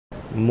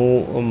मु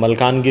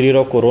मलकानगिरी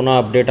रो corona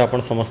update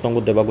आपण समस्त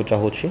को देवा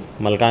चाहूँगी।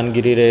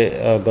 मलकानगिरी रे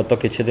गत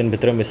किछि दिन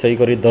भितर मिसई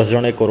करी 10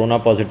 जने कोरोना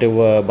पॉजिटिव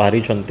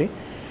बाहरी छंती।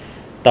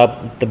 ता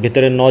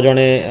भितर 9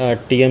 जने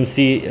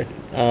टीएमसी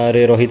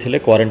रे रही थिले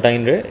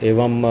क्वारंटाइन रे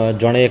एवं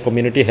जने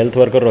कम्युनिटी हेल्थ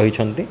वर्कर रही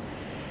छंती।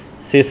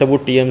 से सबू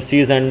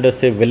टीएमसीज एंड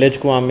से विलेज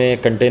को आमे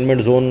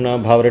कंटेनमेंट जोन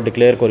भाव रे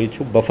डिक्लेयर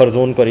करिछु, बफर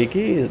जोन करी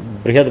कि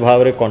बृहत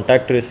भाव रे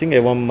कांटेक्ट ट्रेसिंग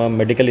एवं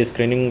मेडिकल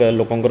स्क्रीनिंग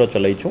लोकंकर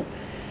चलाइछु।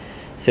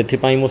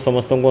 सेथिपाई मु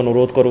समस्त को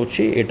अनुरोध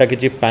करुछि, एटा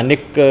किछि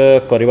पैनिक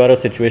करिवार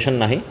सिचुएशन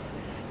नाही,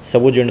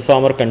 सबु जिनस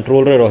हमर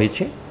कंट्रोल रे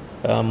रहिछि।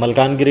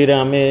 मलकानगिरी रे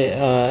आमे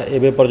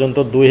एबे पर्यंत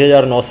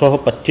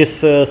 2925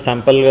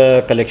 सैंपल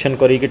कलेक्शन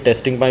करी कि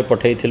टेस्टिंग पाई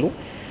पठैथिलु,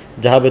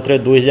 जहा भितरे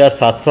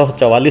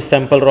 2744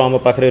 सैंपल रो हम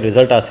पाखरे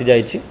रिजल्ट आसी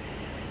जाइछि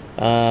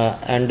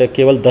एंड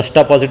केवल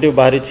 10टा पॉजिटिव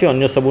बाहरी छी,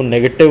 अन्य सबु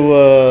नेगेटिव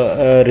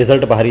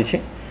रिजल्ट बाहरी छी।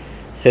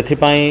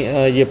 सेथिपाई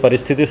ये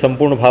परिस्थिति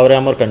संपूर्ण भाव रे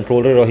हमर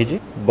कंट्रोल रे रही।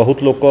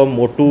 बहुत लोक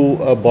मोटू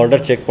बॉर्डर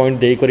चेक पॉइंट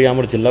दे करी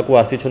हमर जिला को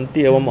आसी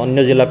छंती एवं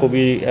अन्य जिला को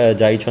भी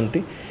जाई छंती।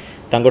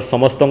 तांकर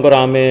समस्तंकर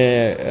आमे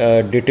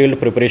डिटेल्ड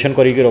प्रिपरेशन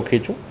करी के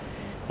रखीछु।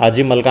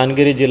 आज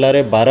मलकानगिरी जिला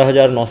रे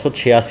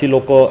 12986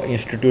 लोक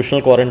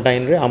इंस्टीट्यूशनल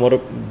क्वारंटाइन रे हमर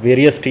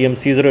वेरियस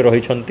टीएमसीज रे रही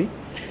छंती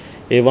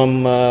एवं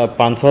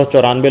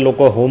 594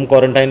 लोक होम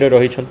क्वारंटाइन रे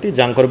रही छंती,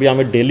 जांकर भी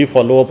आमे डेली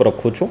फॉलो अप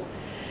रखुछु।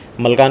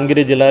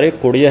 मलकानगिरी जिले में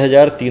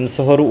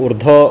 20,300 रु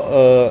ऊर्ध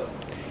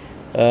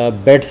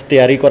बेड्स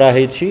तैयारी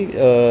कराई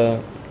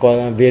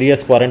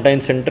वेरियस क्वारंटाइन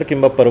सेंटर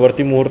किंबा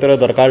परवर्ती मुहूर्त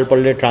दरकार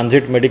पड़े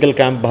ट्रांजिट मेडिकल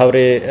कैंप भाव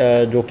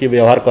जो कि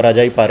व्यवहार करा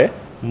जाई पारे।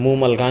 मु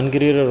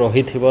मलकानगिरी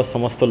रही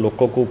समस्त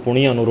लोक को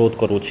पुणी अनुरोध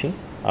करुछि,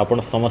 आपण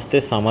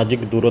समस्ते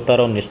सामाजिक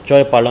दूरतार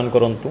निश्चय पालन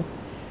करंतु।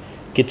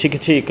 किछि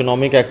किछि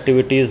इकोनॉमिक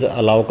एक्टिविटीज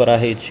अलाउ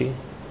कराई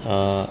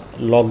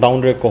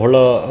लॉकडाउन रे कोहल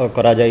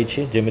करा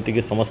जाइछि, जेमिति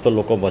कि समस्त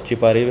लोक बची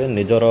पारिबे,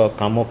 निजर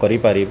काम करि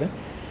पारिबे।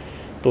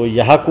 तो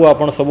यहाँ को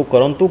आपण सब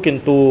करंतु,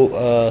 किंतु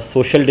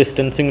सोशल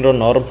डिस्टेंसिंग रो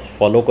नॉर्म्स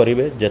फॉलो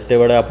करिवे। जेते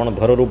बेले आपण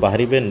घर रु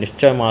बाहरिबे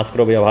निश्चय मास्क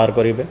रो व्यवहार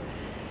करिवे।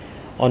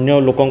 अन्य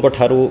लोकंक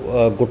ठारू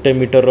 1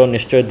 मीटर रो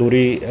निश्चय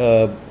दूरी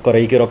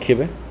करई के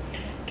रखिबे।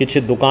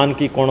 किछि दुकान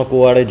की कोन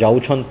को आड़े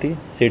जाउछंती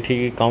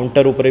सेठी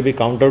काउंटर उपरे भी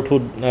काउंटर ठू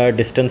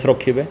डिस्टेंस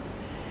रखिबे।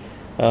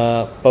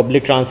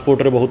 पब्लिक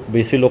ट्रांसपोर्ट रे बहुत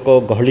बेसी लोक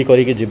गहली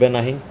करी के जिबे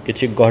नाही,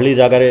 किछि गहली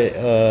जगार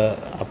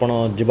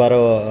आपण जिबार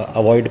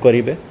अवॉइड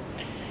करिवे।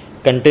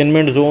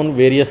 कंटेनमेंट जोन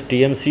वेरियस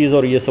टीएमसीज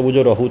और ये सब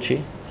जो रहूछि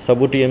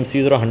सबु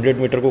टीएमसीज रो 100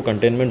 मीटर को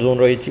कंटेनमेंट जोन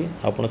रही।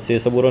 आपण से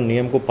सबुर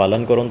नियम को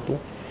पालन करंतु।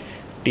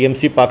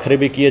 टीएमसी पाखरे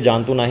भी किए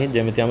जानतु नाही,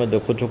 जेमिति आमे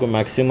देखुछु कि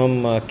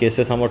मैक्सिमम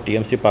केसेस हम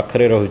टीएमसी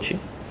पाखरे रहूछि।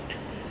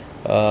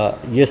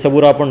 ये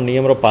सबुर आपण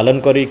नियम रो पालन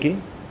करी कि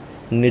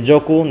निज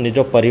को, निज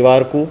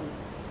परिवार को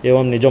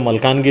एवं निज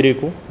मलकानगिरी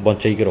को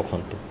बंचई के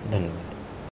रखंतु। धन्यवाद।